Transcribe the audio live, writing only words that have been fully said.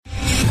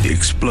The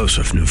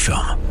explosive new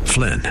film,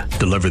 Flynn,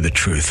 deliver the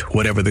truth,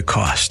 whatever the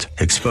cost.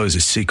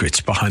 Exposes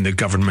secrets behind the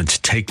government's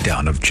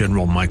takedown of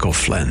General Michael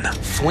Flynn.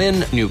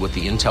 Flynn knew what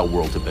the intel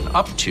world had been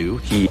up to.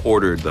 He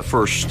ordered the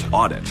first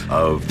audit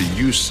of the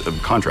use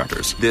of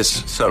contractors.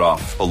 This set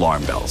off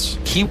alarm bells.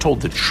 He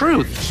told the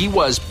truth. He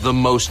was the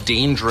most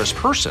dangerous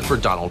person for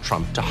Donald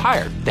Trump to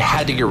hire. They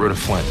had to get rid of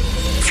Flynn.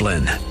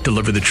 Flynn,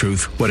 deliver the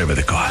truth, whatever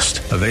the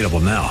cost. Available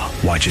now.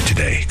 Watch it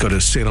today. Go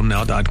to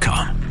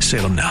salemnow.com.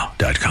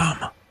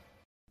 salemnow.com.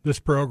 This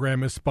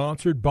program is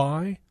sponsored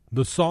by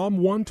the Psalm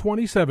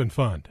 127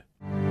 Fund.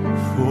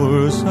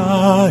 For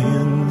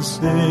Zion's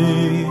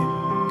sake,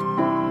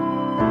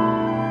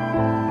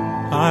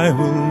 I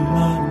will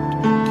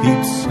not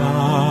keep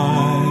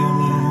silent.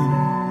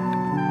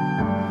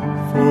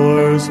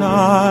 For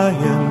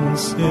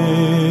Zion's sake,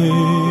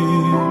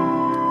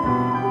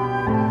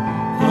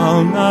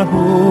 I'll not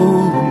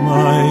hold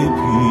my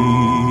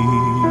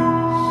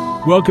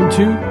peace. Welcome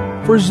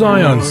to For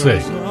Zion's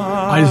Sake.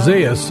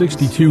 Isaiah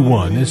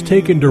 62:1 is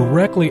taken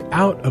directly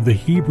out of the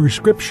Hebrew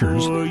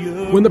Scriptures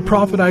when the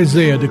prophet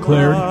Isaiah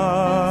declared,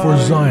 "For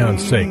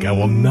Zion's sake I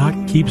will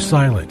not keep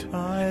silent,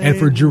 and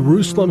for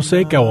Jerusalem's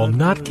sake I will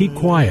not keep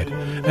quiet,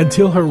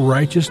 until her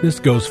righteousness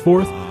goes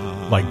forth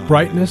like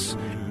brightness,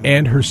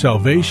 and her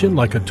salvation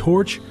like a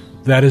torch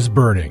that is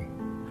burning."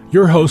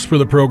 Your hosts for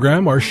the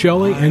program are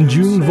Shelley and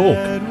June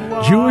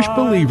Volk, Jewish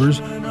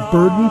believers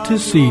burdened to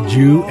see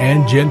Jew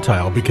and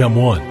Gentile become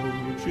one.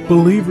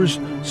 Believers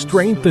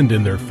strengthened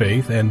in their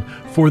faith and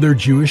for their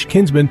Jewish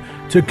kinsmen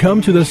to come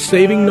to the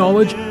saving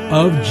knowledge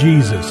of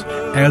Jesus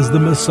as the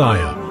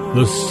Messiah,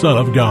 the Son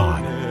of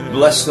God.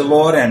 Bless the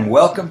Lord and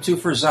welcome to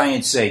For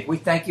Zion's Sake. We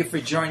thank you for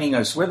joining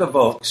us. We're the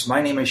Volks. My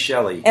name is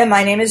Shelley. And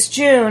my name is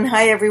June.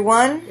 Hi,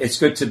 everyone. It's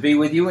good to be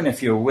with you, and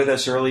if you were with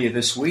us earlier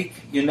this week,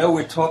 you know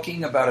we're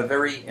talking about a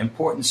very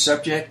important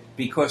subject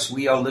because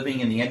we are living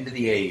in the end of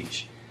the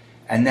age.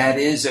 And that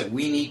is that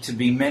we need to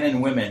be men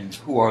and women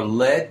who are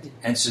led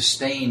and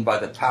sustained by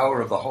the power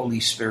of the Holy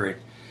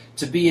Spirit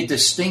to be a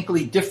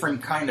distinctly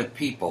different kind of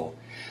people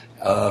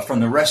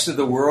from the rest of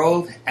the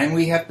world, and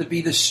we have to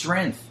be the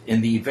strength in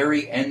the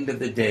very end of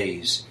the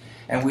days.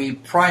 And we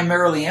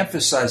primarily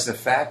emphasize the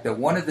fact that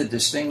one of the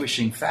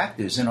distinguishing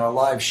factors in our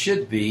lives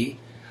should be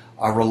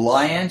our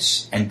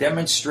reliance and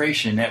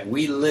demonstration that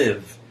we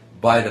live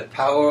by the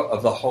power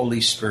of the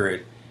Holy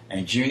Spirit.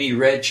 And Junie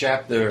read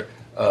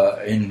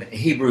in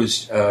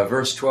Hebrews,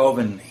 verse 12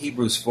 in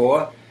Hebrews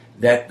 4,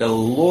 that the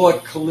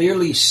Lord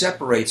clearly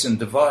separates and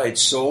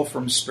divides soul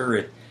from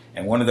spirit.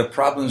 And one of the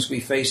problems we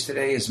face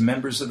today as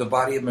members of the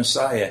body of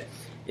Messiah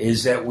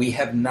is that we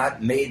have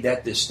not made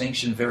that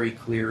distinction very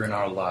clear in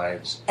our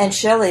lives. And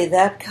Shelley,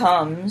 that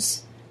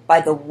comes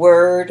by the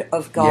Word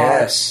of God.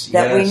 Yes,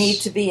 that we need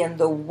to be in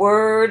the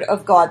Word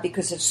of God,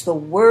 because it's the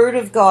Word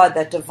of God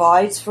that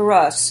divides for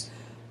us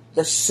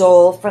the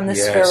soul from the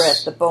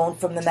spirit, the bone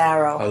from the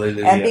marrow.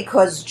 Hallelujah. And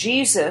because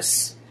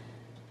Jesus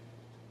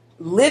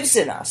lives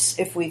in us,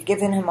 if we've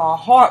given him our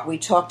heart, we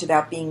talked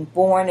about being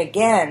born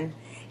again,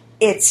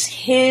 it's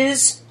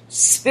his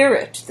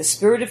spirit, the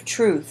spirit of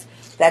truth,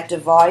 that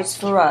divides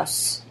for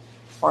us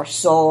our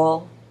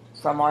soul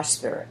from our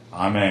spirit.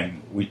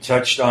 Amen. We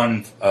touched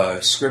on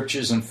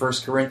scriptures in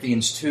 1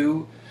 Corinthians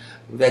 2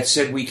 that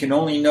said we can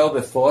only know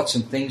the thoughts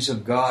and things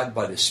of God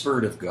by the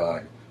Spirit of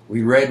God.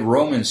 We read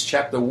Romans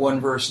chapter 1,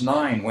 verse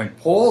 9, when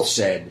Paul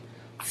said,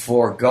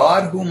 "For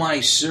God whom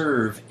I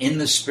serve in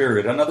the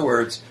Spirit." In other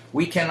words,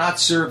 we cannot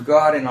serve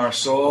God in our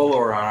soul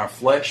or on our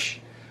flesh.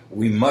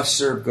 We must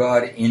serve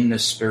God in the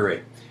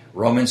Spirit.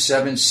 Romans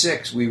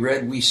 7:6, we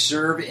read, "We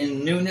serve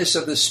in newness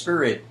of the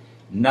Spirit,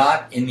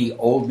 not in the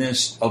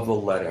oldness of the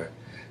letter."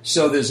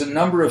 So there's a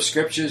number of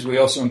scriptures. We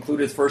also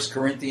included 1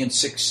 Corinthians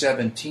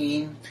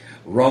 6:17,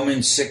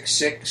 Romans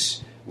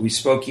 6:6. We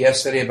spoke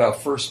yesterday about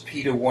 1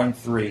 Peter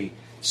 1:3.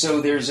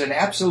 So there's an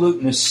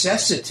absolute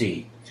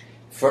necessity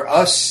for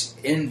us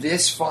in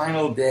this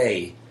final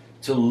day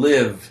to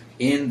live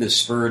in the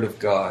Spirit of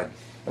God.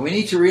 And we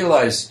need to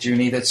realize,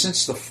 Junie, that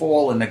since the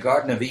fall in the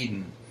Garden of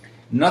Eden,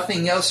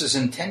 nothing else is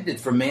intended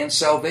for man's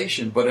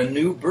salvation but a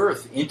new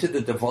birth into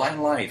the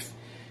divine life.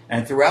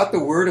 And throughout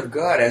the Word of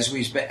God, as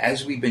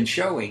we've been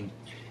showing,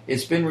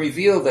 it's been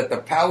revealed that the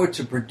power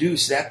to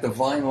produce that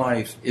divine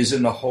life is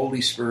in the Holy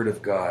Spirit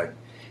of God.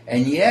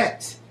 And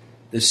yet,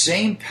 the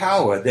same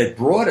power that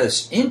brought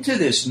us into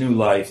this new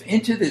life,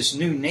 into this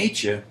new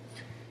nature,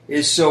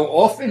 is so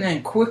often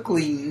and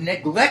quickly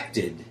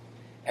neglected,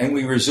 and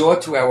we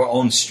resort to our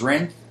own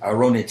strength,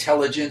 our own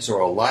intelligence,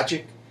 or our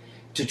logic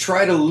to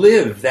try to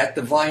live that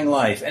divine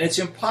life. And it's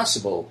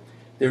impossible.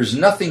 There's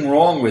nothing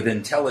wrong with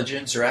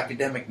intelligence or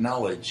academic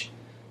knowledge,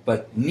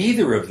 but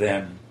neither of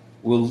them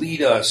will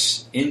lead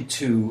us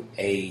into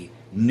a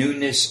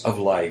newness of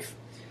life.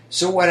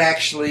 So what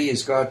actually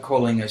is God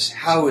calling us?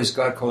 How is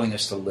God calling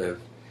us to live?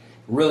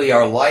 Really,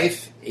 our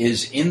life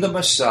is in the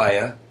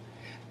Messiah,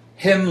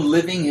 him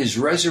living his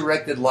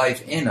resurrected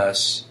life in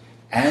us,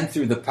 and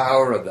through the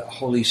power of the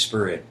Holy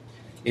Spirit.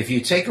 If you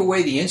take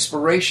away the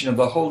inspiration of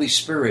the Holy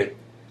Spirit,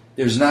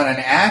 There's not an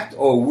act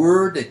or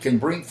word that can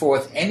bring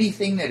forth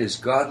anything that is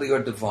godly or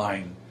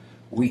divine.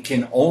 We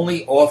can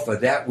only offer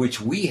that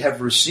which we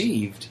have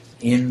received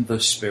in the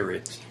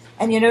Spirit.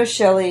 And you know,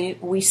 Shelley,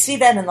 we see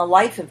that in the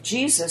life of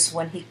Jesus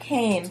when he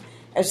came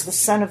as the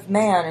Son of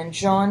Man in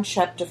John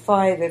chapter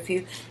 5. If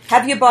you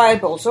have your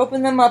Bibles,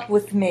 open them up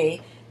with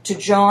me to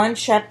John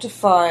chapter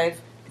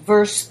 5,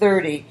 verse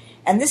 30.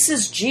 And this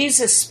is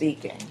Jesus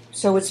speaking,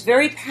 so it's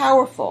very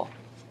powerful.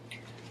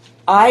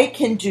 I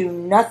can do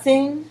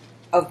nothing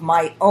of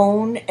my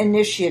own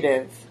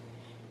initiative.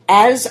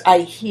 As I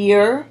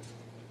hear,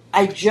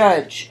 I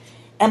judge,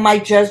 and my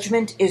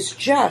judgment is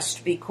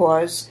just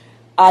because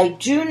I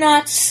do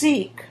not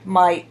seek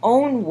my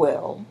own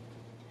will,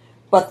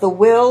 but the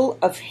will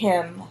of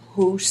him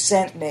who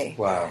sent me.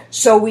 Wow.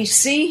 So we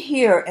see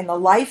here in the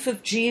life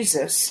of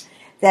Jesus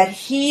that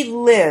he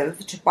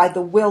lived by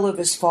the will of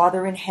his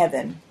Father in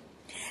heaven.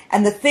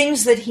 And the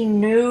things that he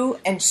knew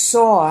and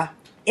saw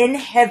in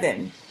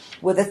heaven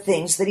were the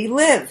things that he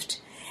lived.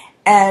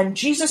 And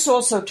Jesus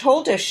also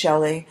told us,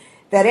 Shelley,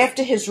 that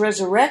after his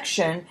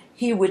resurrection,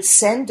 he would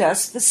send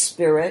us the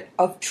Spirit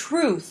of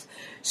truth.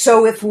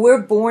 So if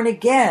we're born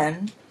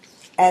again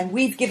and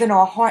we've given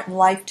our heart and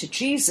life to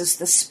Jesus,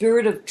 the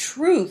Spirit of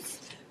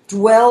truth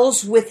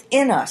dwells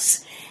within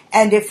us.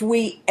 And if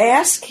we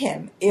ask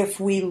him, if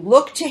we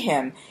look to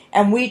him,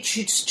 and we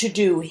choose to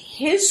do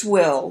his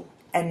will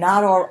and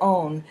not our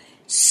own,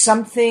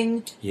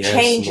 something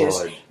changes.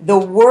 Lord. The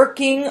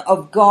working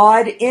of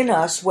God in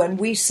us when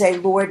we say,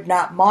 Lord,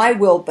 not my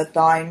will, but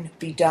thine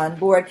be done.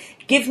 Lord,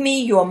 give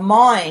me your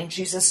mind.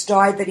 Jesus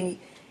died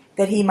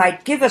that he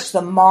might give us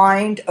the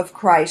mind of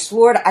Christ.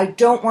 Lord, I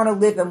don't want to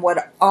live in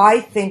what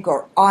I think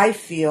or I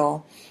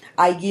feel.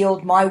 I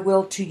yield my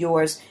will to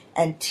yours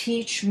and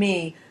teach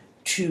me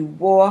to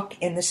walk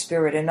in the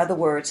Spirit. In other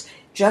words,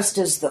 just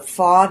as the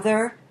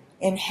Father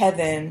in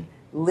heaven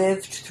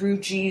lived through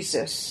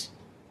Jesus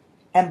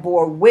and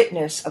bore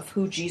witness of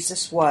who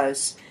Jesus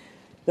was,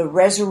 the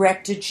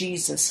resurrected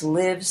Jesus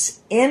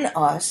lives in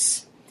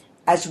us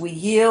as we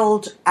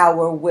yield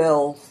our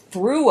will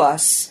through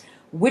us,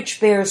 which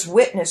bears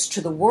witness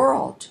to the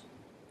world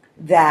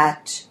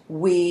that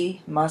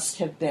we must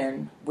have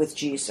been with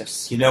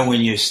Jesus. You know,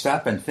 when you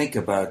stop and think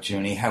about,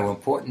 Junie, how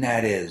important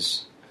that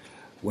is,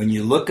 when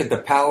you look at the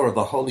power of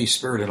the Holy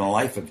Spirit in the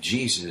life of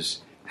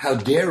Jesus, how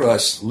dare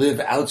us live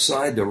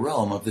outside the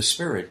realm of the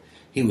Spirit?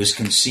 He was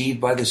conceived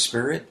by the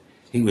Spirit.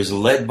 He was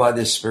led by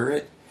the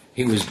Spirit.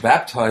 He was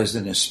baptized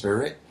in the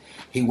Spirit.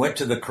 He went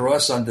to the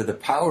cross under the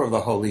power of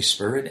the Holy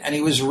Spirit, and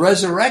he was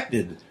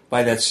resurrected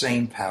by that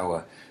same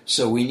power.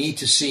 So we need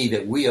to see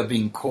that we are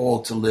being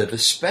called to live,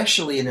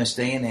 especially in this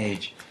day and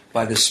age,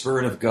 by the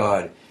Spirit of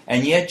God.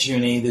 And yet,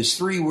 Junie, there's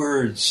 3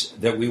 words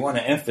that we want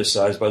to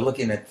emphasize by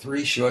looking at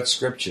 3 short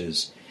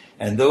scriptures.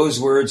 And those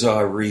words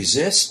are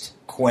resist,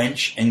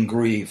 quench, and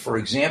grieve. For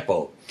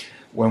example,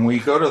 when we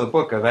go to the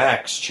book of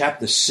Acts,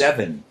 chapter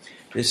 7,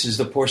 this is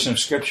the portion of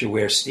Scripture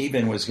where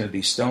Stephen was going to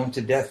be stoned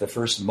to death, the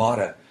first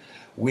martyr.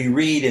 We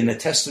read in the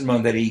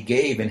testimony that he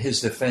gave in his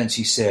defense,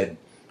 he said,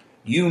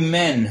 "You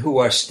men who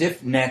are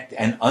stiff-necked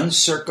and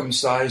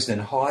uncircumcised in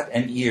heart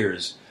and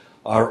ears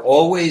are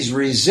always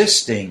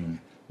resisting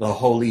the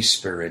Holy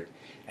Spirit."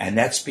 And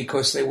that's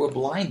because they were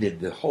blinded.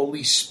 The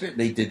Holy Spirit,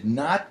 they did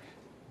not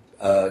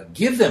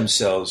give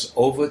themselves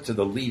over to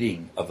the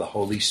leading of the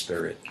Holy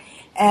Spirit.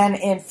 And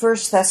in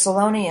 1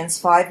 Thessalonians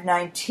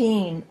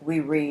 5:19 we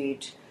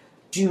read,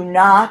 do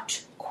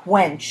not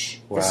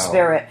quench the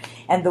Spirit.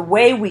 And the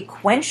way we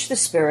quench the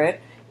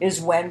Spirit is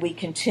when we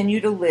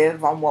continue to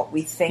live on what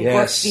we think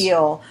or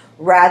feel,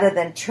 rather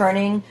than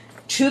turning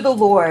to the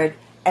Lord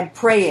and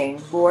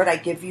praying, Lord, I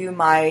give you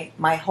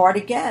my heart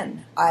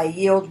again. I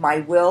yield my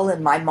will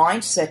and my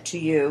mindset to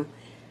you.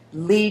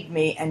 Lead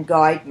me and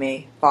guide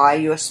me by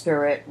your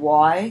Spirit.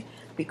 Why?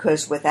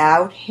 Because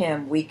without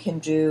him we can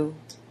do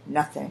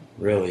nothing.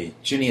 Really.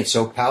 Junie, it's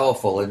so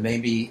powerful, and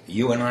maybe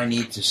you and I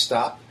need to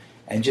stop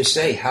and just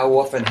say, how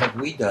often have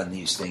we done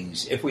these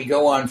things? If we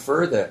go on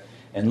further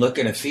and look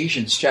in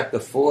Ephesians chapter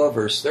 4,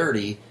 verse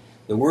 30,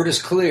 the word is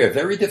clear,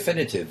 very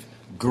definitive.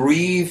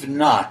 Grieve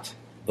not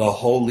the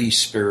Holy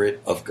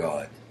Spirit of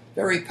God.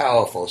 Very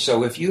powerful.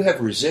 So if you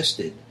have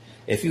resisted,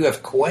 if you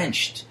have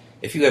quenched,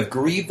 if you have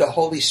grieved the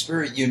Holy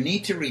Spirit, you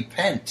need to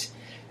repent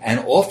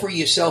and offer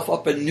yourself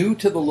up anew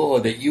to the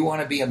Lord, that you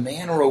want to be a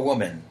man or a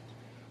woman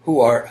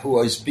who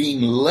is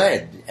being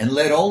led, and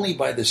led only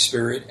by the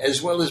Spirit,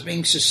 as well as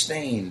being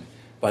sustained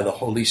by the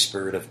Holy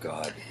Spirit of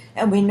God.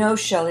 And we know,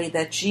 Shelley,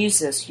 that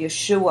Jesus,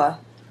 Yeshua,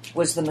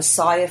 was the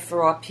Messiah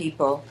for our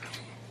people.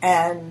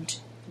 And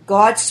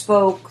God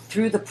spoke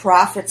through the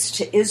prophets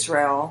to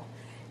Israel.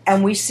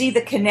 And we see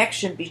the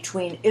connection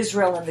between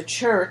Israel and the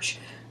church,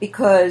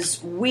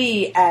 because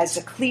we, as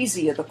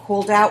ecclesia, the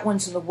called out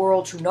ones in the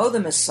world who know the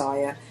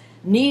Messiah,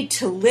 need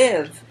to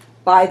live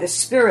by the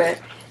Spirit,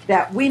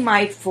 that we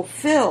might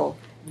fulfill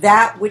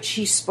that which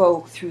he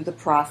spoke through the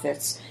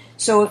prophets.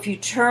 So if you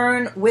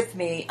turn with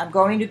me, I'm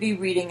going to be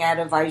reading out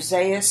of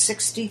Isaiah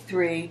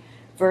 63,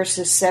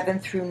 verses 7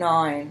 through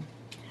 9.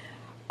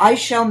 I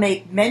shall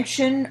make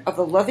mention of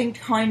the loving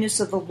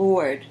kindness of the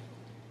Lord,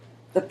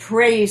 the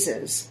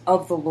praises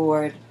of the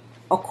Lord,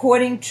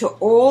 according to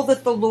all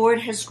that the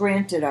Lord has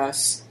granted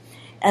us,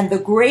 and the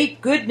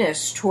great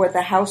goodness toward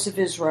the house of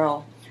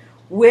Israel,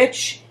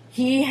 which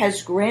he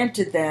has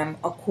granted them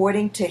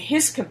according to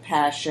his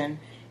compassion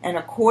and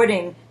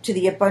according to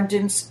the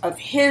abundance of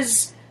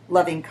his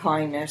loving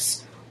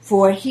kindness.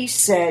 For he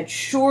said,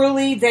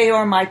 surely they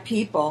are my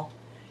people,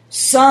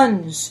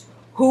 sons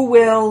who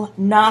will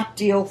not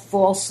deal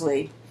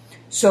falsely.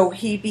 So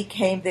he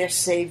became their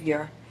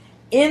Savior.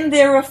 In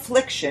their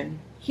affliction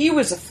he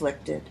was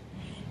afflicted,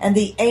 and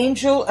the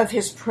angel of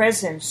his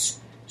presence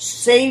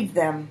saved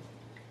them.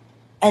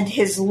 And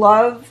his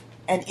love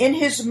and in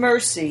his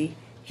mercy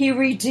he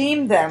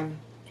redeemed them,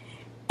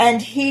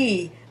 and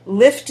he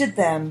lifted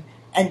them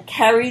and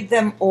carried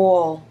them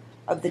all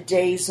of the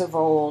days of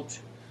old.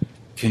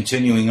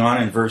 Continuing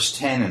on in verse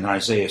 10 in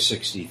Isaiah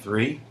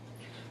 63,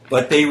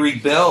 but they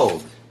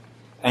rebelled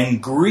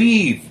and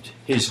grieved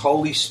his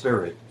Holy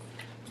Spirit.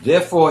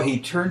 Therefore he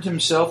turned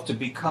himself to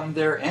become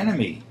their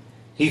enemy.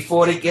 He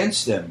fought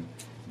against them.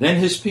 Then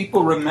his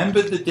people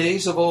remembered the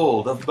days of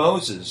old, of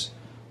Moses.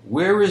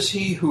 Where is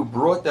he who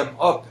brought them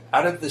up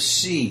out of the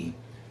sea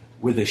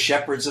with the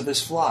shepherds of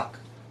his flock?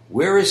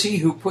 Where is he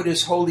who put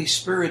his Holy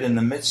Spirit in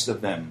the midst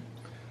of them?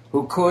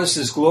 Who caused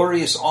his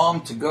glorious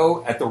arm to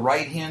go at the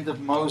right hand of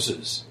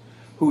Moses?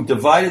 Who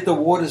divided the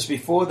waters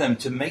before them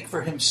to make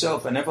for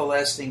himself an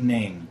everlasting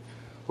name?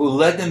 Who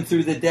led them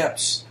through the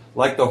depths?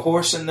 Like the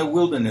horse in the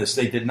wilderness,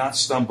 they did not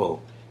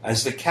stumble.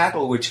 As the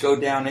cattle which go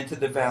down into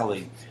the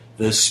valley,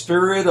 the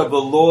Spirit of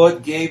the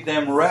Lord gave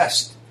them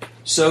rest.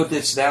 So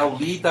didst thou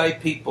lead thy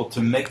people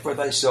to make for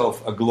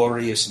thyself a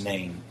glorious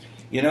name.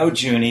 You know,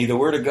 Junie, the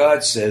Word of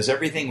God says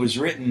everything was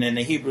written in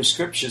the Hebrew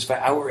Scriptures for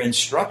our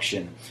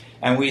instruction.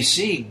 And we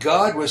see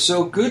God was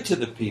so good to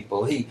the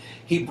people. He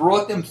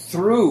brought them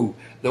through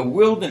the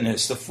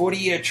wilderness, the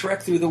 40-year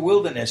trek through the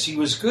wilderness. He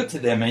was good to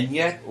them. And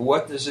yet,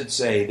 what does it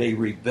say? They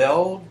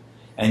rebelled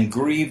and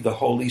grieved the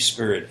Holy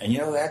Spirit. And you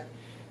know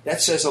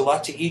that says a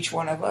lot to each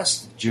one of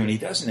us, Junie,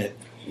 doesn't it?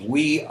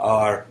 We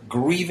are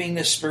grieving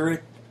the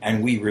Spirit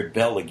and we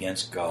rebel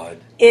against God.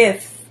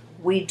 If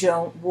we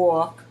don't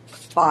walk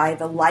by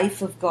the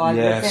life of God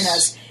within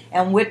us.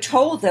 And we're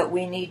told that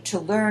we need to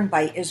learn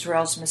by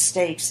Israel's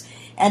mistakes.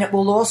 And it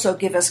will also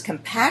give us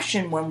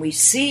compassion when we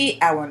see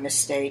our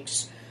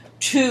mistakes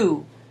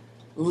to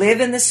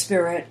live in the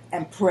Spirit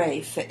and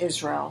pray for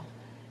Israel.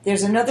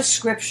 There's another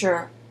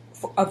scripture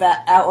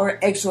about our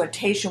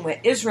exhortation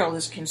where Israel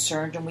is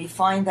concerned, and we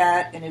find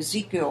that in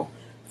Ezekiel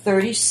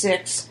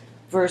 36,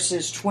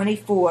 verses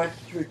 24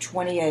 through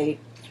 28.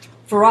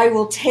 For I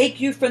will take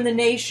you from the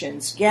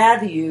nations,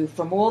 gather you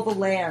from all the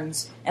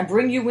lands, and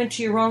bring you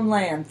into your own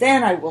land.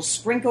 Then I will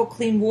sprinkle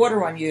clean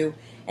water on you,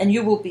 and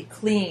you will be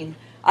clean.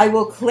 I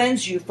will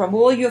cleanse you from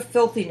all your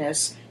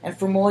filthiness and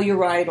from all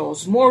your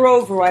idols.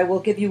 Moreover, I will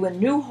give you a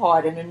new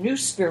heart and a new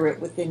spirit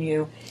within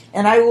you,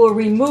 and I will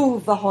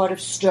remove the heart of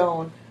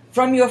stone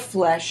from your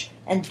flesh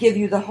and give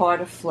you the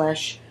heart of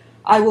flesh.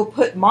 I will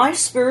put my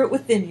spirit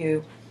within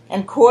you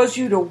and cause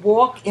you to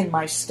walk in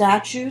my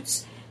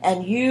statutes,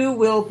 and you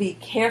will be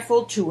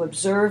careful to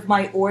observe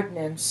my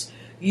ordinance.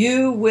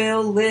 You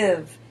will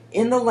live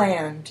in the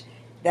land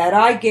that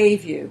I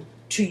gave you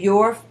to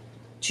you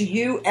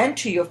and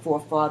to your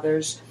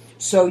forefathers,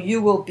 so you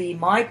will be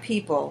my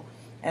people,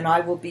 and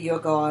I will be your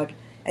God.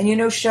 And you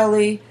know,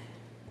 Shelley,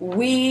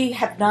 we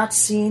have not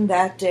seen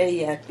that day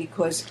yet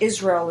because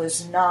Israel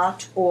is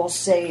not all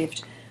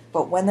saved.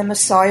 But when the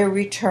Messiah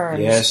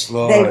returns, yes,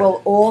 Lord, they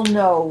will all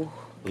know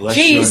bless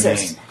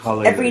Jesus.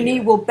 Every knee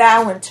will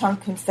bow and tongue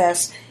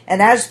confess.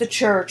 And as the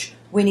church,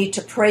 we need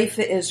to pray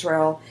for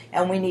Israel,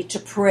 and we need to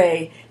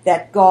pray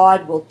that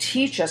God will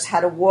teach us how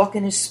to walk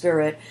in His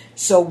Spirit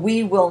so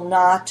we will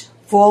not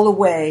fall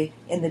away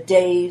in the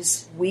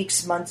days,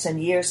 weeks, months,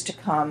 and years to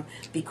come,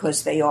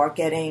 because they are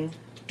getting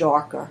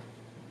darker.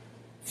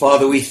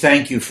 Father, we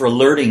thank you for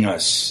alerting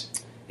us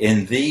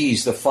in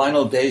these, the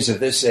final days of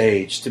this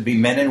age, to be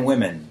men and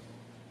women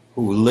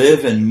who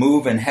live and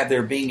move and have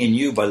their being in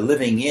you by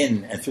living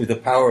in and through the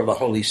power of the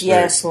Holy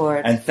Spirit. Yes,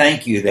 Lord. And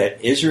thank you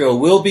that Israel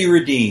will be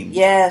redeemed.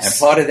 Yes. And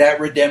part of that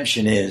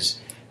redemption is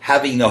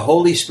having the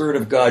Holy Spirit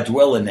of God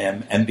dwell in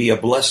them and be a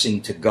blessing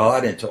to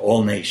God and to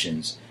all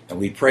nations. And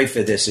we pray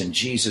for this in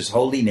Jesus'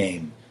 holy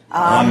name.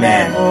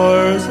 Amen.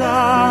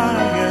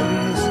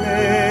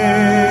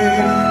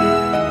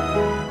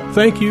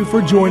 Thank you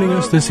for joining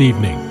us this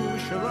evening.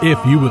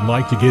 If you would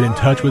like to get in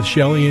touch with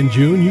Shelley and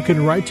June, you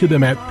can write to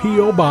them at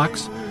P.O.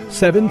 Box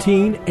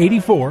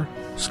 1784,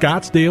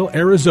 Scottsdale,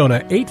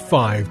 Arizona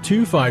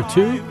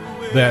 85252.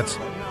 That's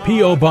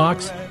P.O.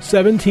 Box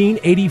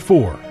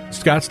 1784,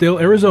 Scottsdale,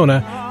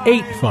 Arizona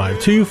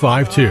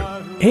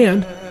 85252.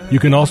 And you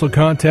can also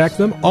contact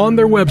them on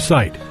their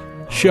website,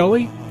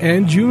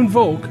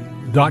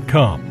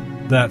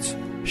 ShelleyandJuneVolk.com. That's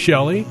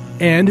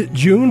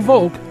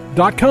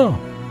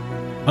ShelleyandJuneVolk.com.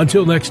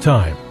 Until next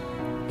time,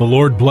 the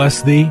Lord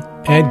bless thee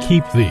and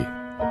keep thee.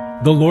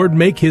 The Lord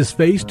make his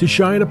face to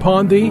shine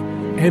upon thee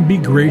and be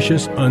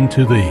gracious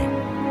unto thee.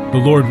 the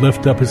Lord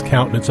lift up his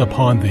countenance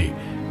upon thee,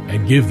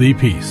 and give thee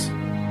peace.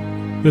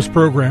 This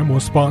program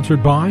was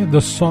sponsored by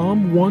the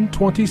Psalm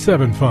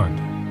 127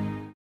 Fund.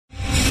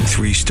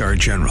 3-star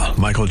General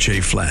Michael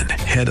J. Flynn,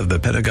 head of the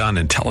Pentagon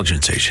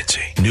Intelligence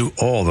Agency, knew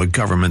all the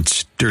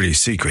government's dirty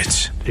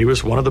secrets. He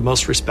was one of the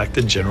most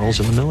respected generals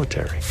in the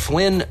military.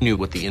 Flynn knew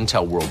what the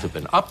intel world had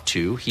been up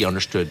to. He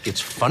understood its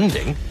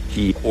funding.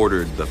 He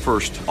ordered the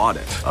first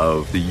audit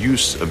of the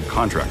use of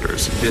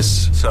contractors.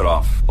 This set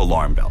off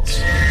alarm bells.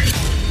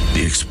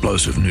 The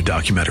explosive new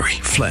documentary,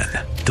 Flynn,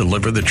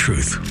 Deliver the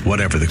Truth,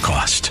 Whatever the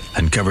Cost,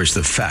 uncovers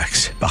the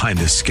facts behind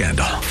this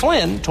scandal.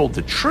 Flynn told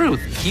the truth.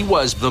 He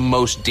was the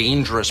most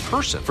dangerous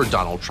person for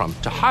Donald Trump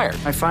to hire.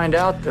 I find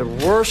out the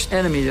worst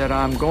enemy that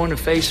I'm going to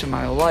face in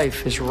my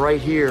life is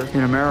right here in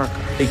America.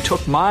 They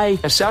took my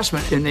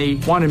assessment and they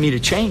wanted me to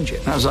change it.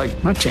 And I was like,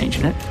 I'm not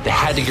changing it. They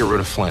had to get rid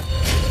of Flynn.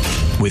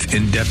 With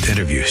in-depth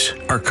interviews,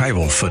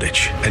 archival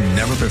footage, and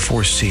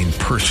never-before-seen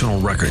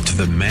personal records of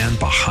the man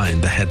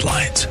behind the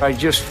headlines. I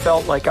just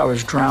felt like I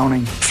was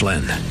drowning.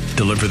 Flynn,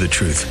 Deliver the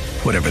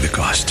Truth, Whatever the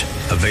Cost.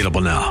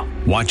 Available now.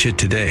 Watch it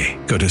today.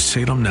 Go to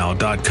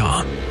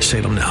salemnow.com.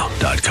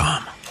 salemnow.com.